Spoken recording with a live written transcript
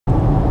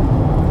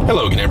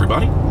Hello again,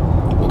 everybody.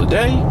 Well,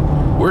 today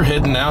we're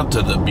heading out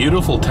to the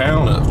beautiful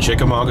town of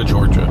Chickamauga,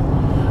 Georgia.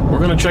 We're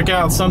going to check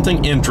out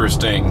something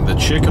interesting, the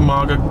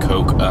Chickamauga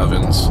Coke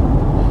Ovens.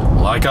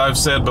 Like I've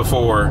said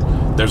before,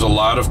 there's a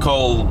lot of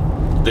coal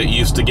that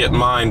used to get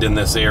mined in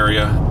this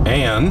area,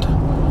 and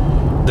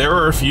there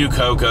are a few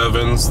coke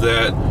ovens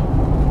that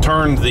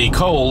turned the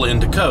coal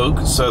into coke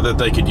so that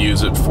they could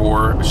use it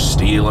for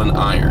steel and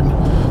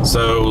iron.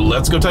 So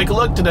let's go take a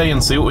look today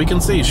and see what we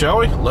can see, shall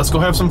we? Let's go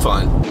have some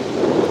fun.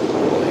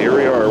 Here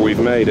we are, we've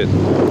made it.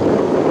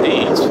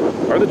 These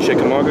are the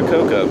Chickamauga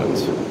Coke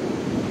Ovens.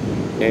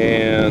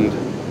 And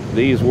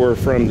these were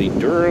from the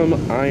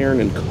Durham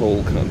Iron and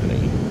Coal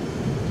Company.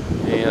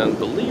 And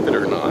believe it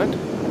or not,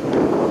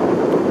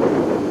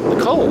 the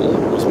coal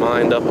was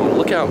mined up on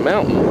Lookout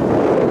Mountain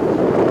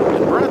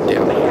and brought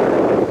down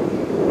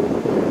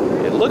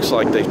here. It looks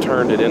like they've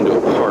turned it into a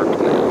park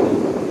now,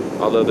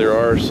 although there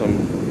are some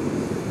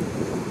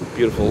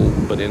beautiful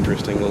but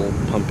interesting little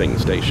pumping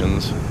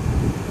stations.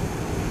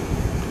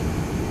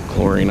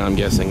 Chlorine, I'm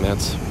guessing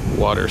that's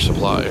water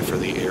supply for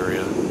the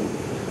area.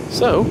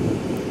 So,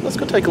 let's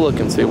go take a look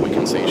and see what we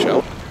can see,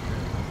 shall we?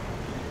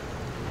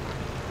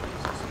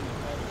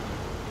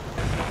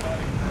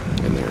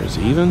 And there's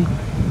even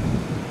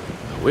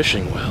a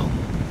wishing well.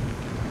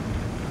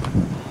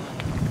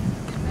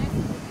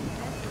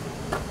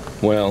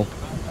 Well,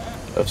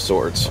 of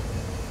sorts.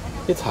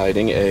 It's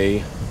hiding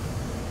a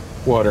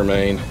water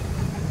main,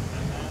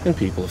 and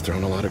people have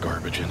thrown a lot of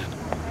garbage in it.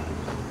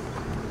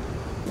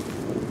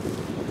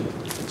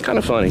 It's kind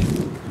of funny.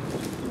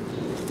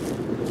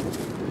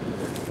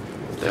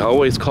 They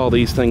always call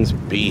these things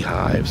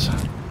beehives.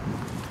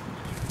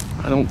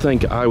 I don't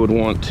think I would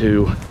want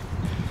to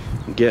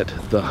get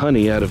the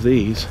honey out of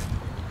these.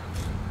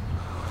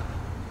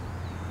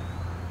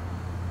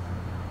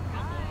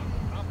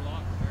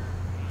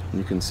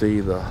 You can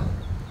see the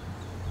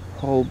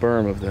whole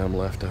berm of them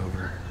left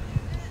over.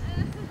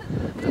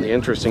 And the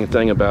interesting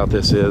thing about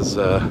this is,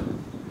 I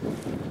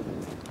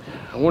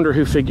wonder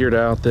who figured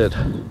out that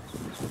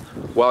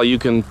while you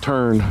can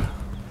turn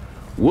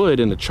wood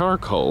into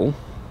charcoal,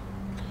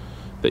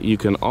 that you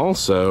can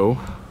also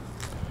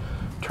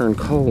turn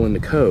coal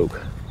into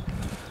coke.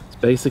 It's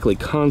basically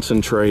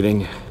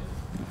concentrating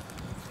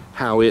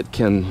how it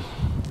can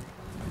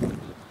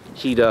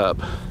heat up.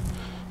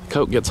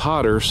 Coke gets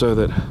hotter so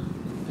that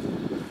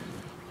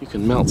you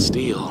can melt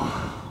steel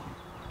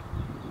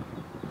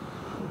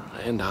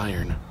and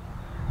iron.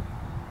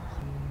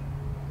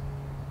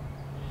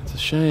 It's a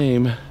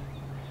shame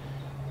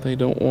they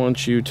don't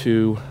want you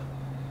to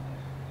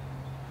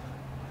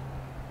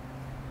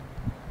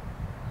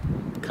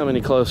come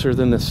any closer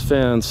than this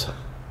fence.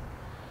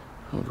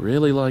 I would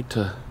really like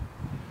to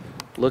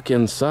look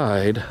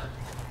inside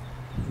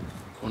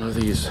one of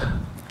these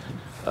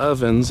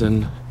ovens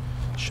and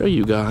show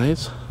you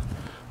guys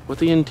what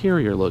the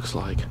interior looks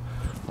like.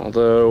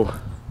 Although,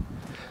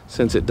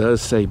 since it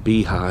does say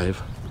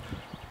beehive,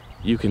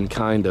 you can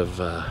kind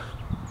of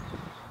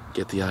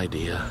get the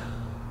idea.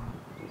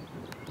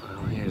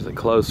 Well, here's a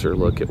closer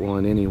look at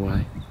one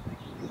anyway.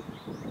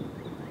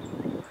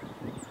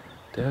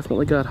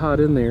 Definitely got hot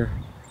in there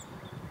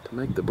to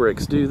make the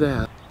bricks do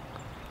that.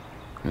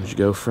 As you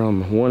go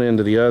from one end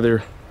to the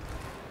other,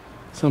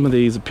 some of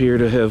these appear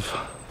to have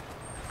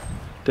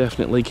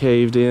definitely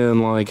caved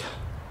in, like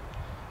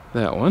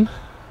that one.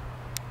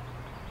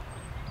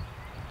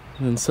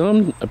 And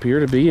some appear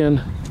to be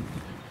in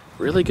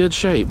really good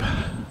shape.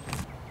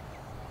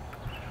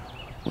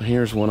 Well,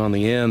 here's one on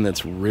the end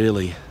that's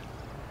really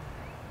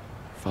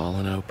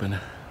fallen open.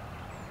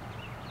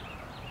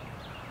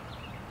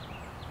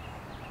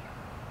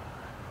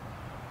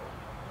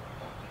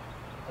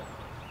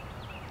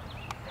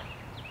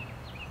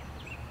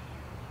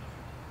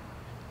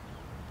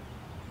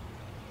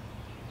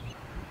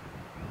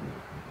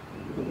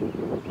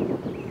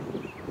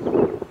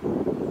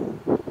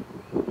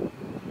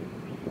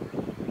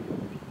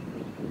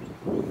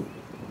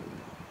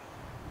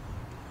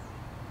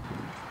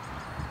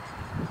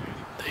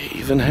 They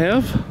even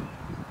have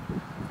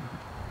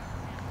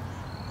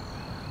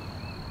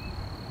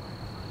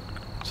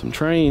some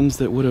trains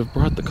that would have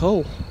brought the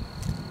coal.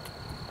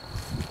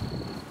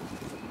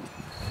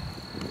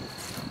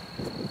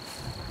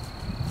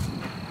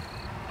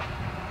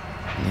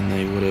 And then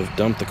they would have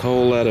dumped the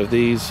coal out of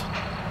these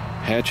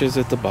hatches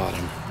at the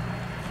bottom.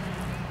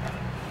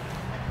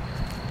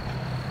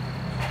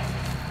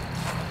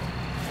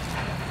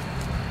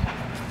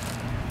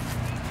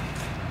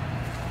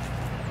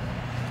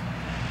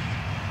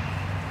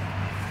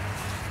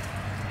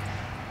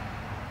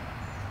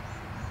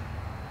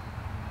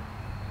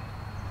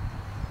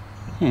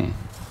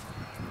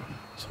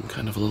 Some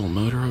kind of a little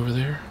motor over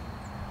there.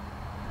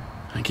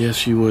 I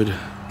guess you would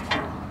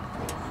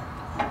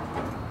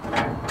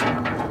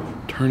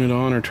turn it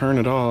on or turn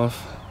it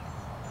off.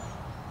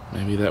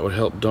 Maybe that would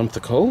help dump the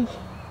coal?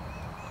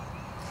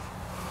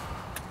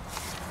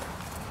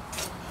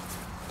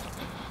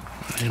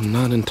 I am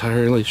not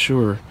entirely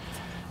sure.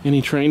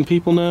 Any trained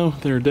people know?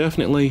 There are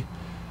definitely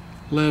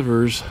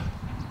levers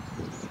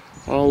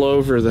all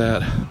over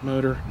that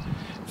motor.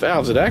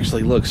 Valves, it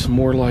actually looks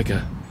more like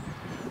a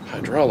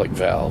hydraulic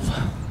valve.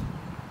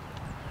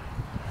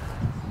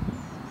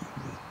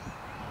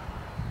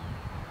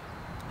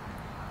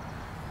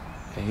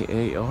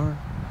 AAR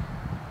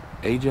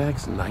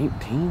Ajax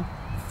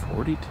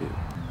 1942.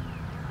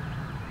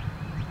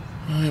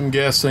 I'm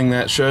guessing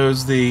that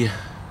shows the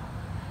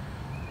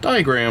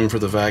diagram for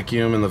the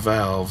vacuum and the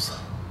valves.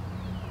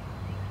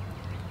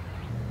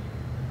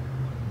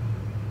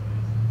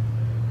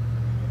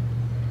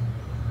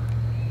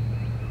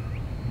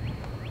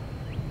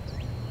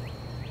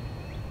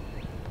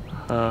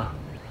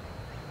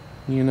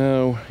 You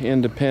know,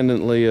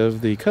 independently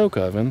of the Coke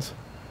ovens,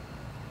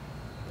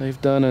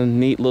 they've done a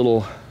neat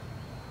little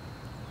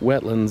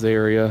wetlands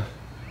area.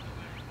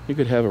 You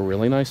could have a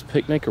really nice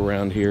picnic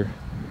around here.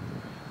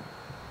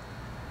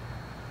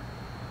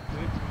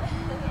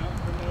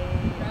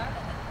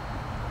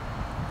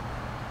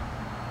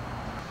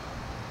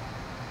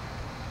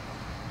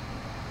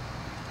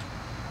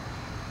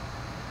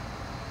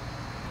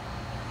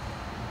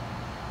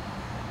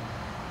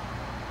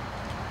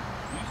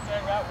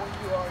 Right where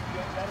you are, you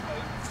ain't gotta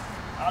move.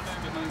 I'll do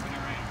the moving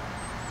around.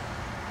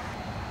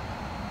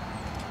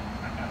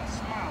 I got a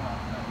smile on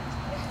my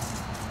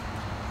face.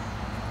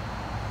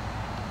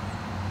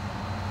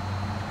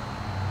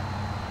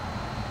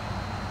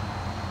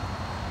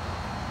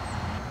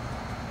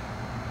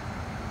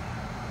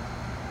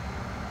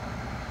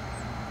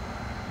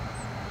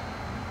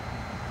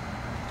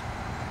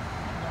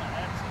 I'm gonna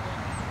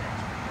absolutely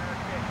text your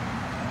picture.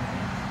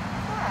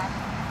 Why?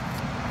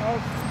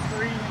 Oh, the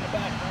tree in the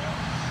background.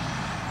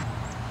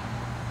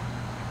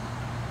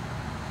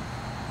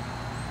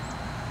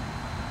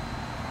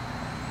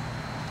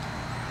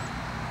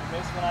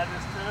 This one I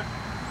just took.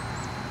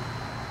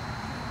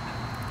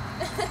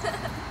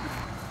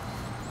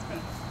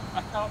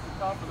 I caught the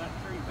top of that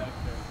tree back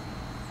there.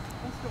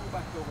 Let's go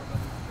back over by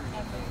this tree.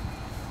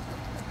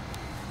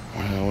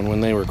 Well, and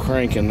when they were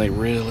cranking, they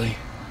really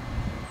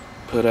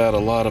put out a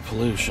lot of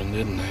pollution,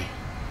 didn't they?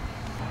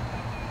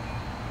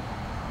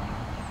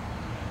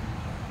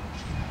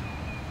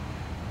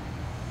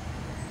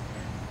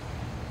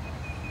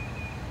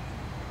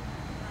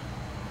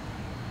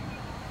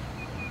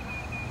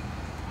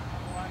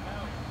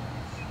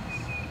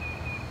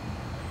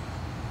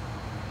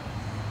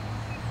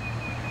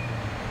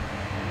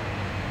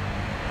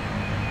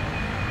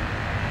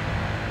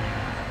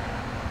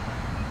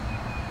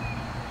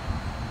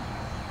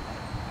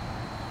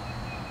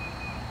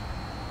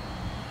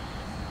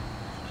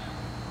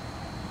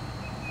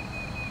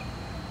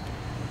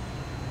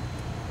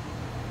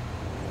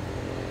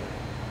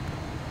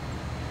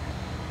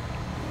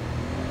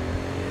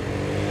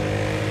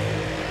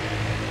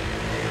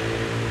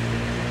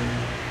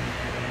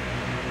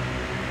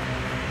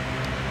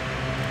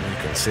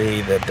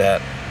 See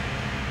that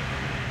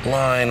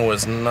line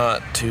was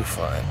not too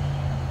fine.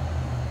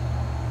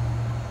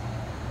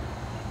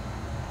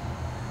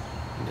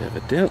 And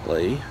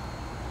evidently,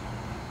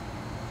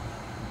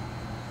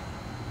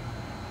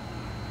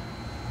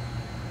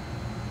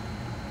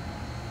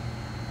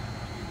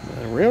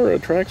 the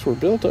railroad tracks were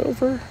built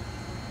over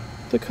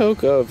the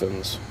Coke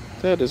ovens.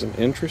 That is an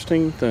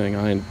interesting thing.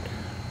 I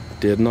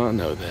did not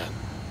know that.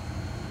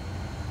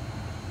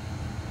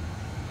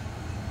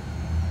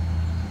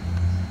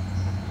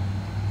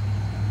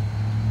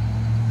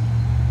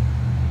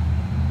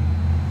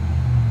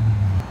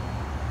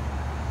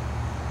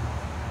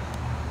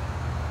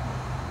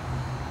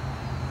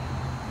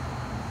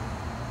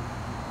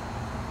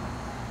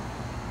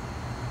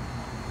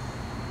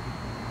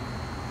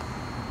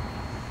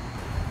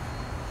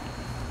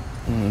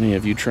 Any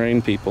of you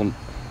train people,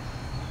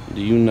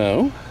 do you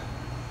know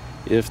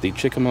if the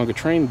Chickamauga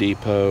train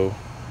depot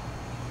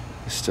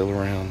is still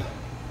around?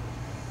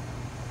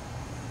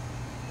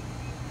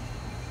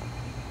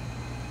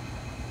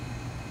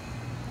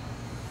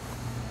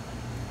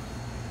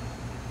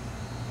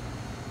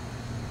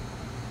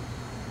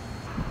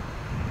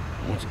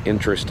 What's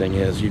interesting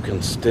is you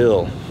can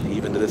still,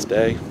 even to this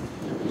day,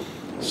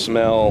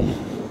 smell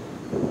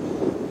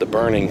the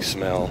burning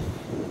smell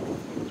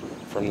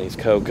from these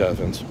Coke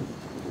ovens.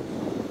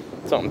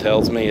 Something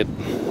tells me it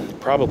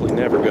probably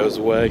never goes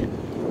away.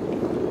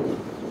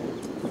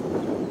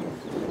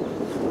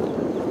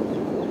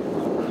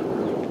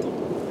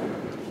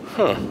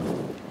 Huh.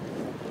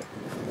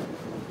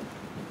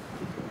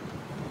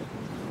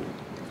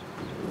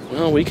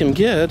 Well, we can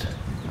get,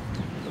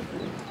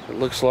 it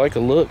looks like,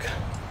 a look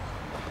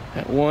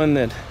at one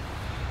that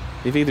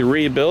they've either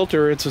rebuilt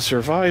or it's a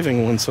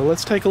surviving one, so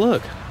let's take a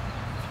look.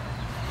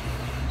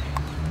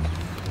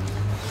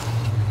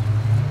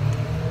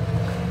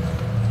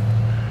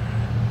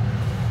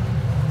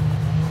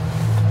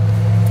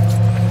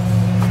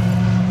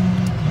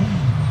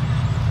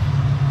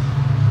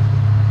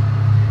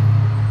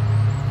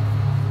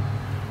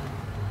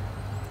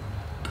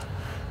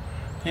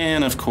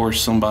 And of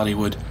course somebody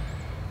would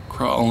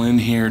crawl in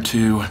here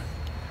to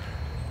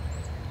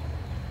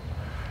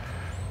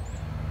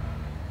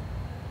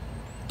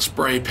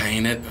spray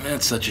paint it.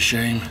 That's such a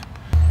shame.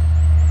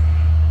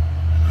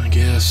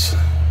 guess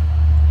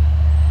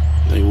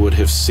they would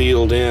have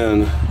sealed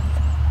in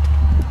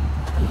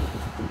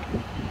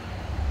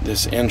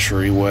this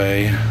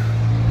entryway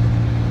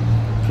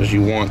because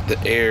you want the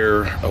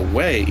air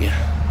away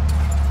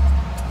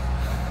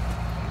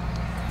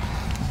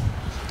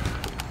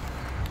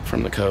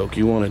from the Coke.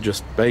 You want to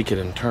just bake it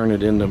and turn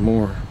it into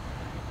more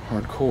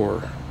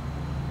hardcore.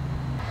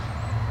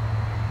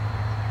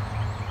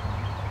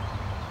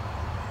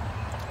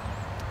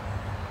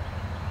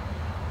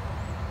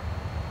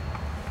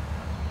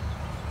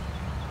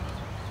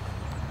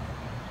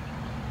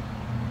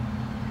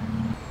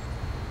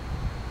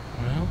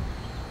 Well,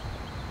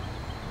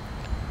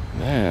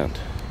 that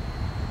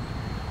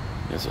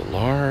is a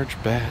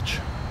large batch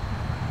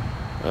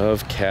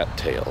of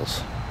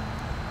cattails.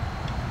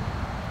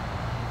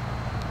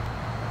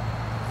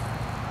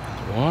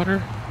 The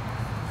water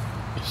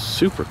is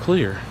super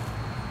clear.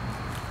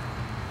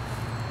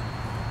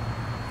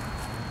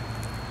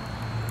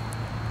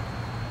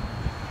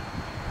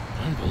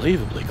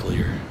 Unbelievably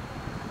clear.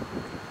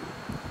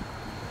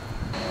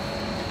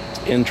 It's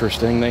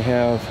interesting, they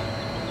have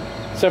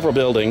several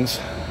buildings.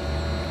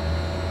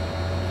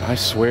 I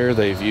swear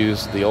they've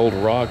used the old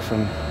rock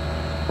from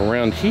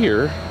around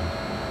here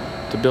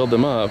to build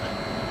them up.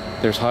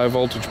 There's high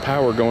voltage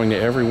power going to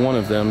every one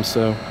of them,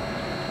 so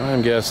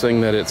I'm guessing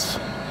that it's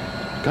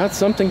got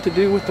something to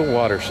do with the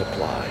water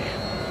supply.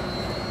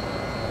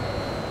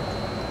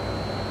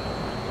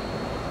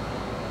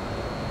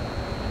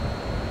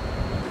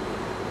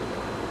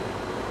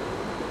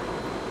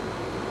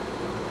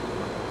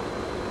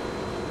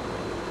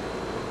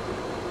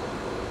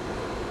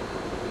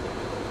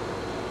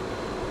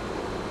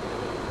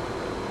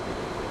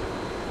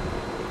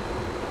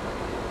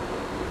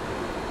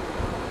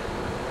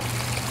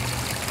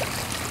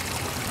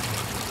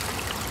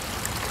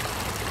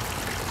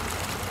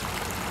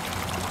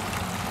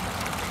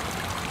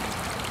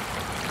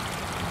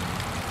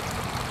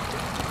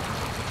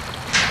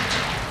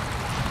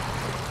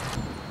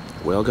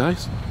 Well,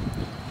 guys,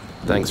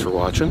 thanks for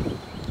watching.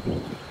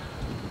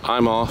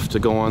 I'm off to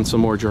go on some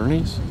more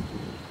journeys.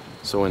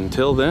 So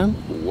until then,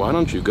 why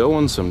don't you go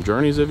on some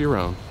journeys of your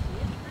own?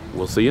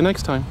 We'll see you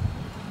next time.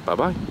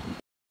 Bye-bye.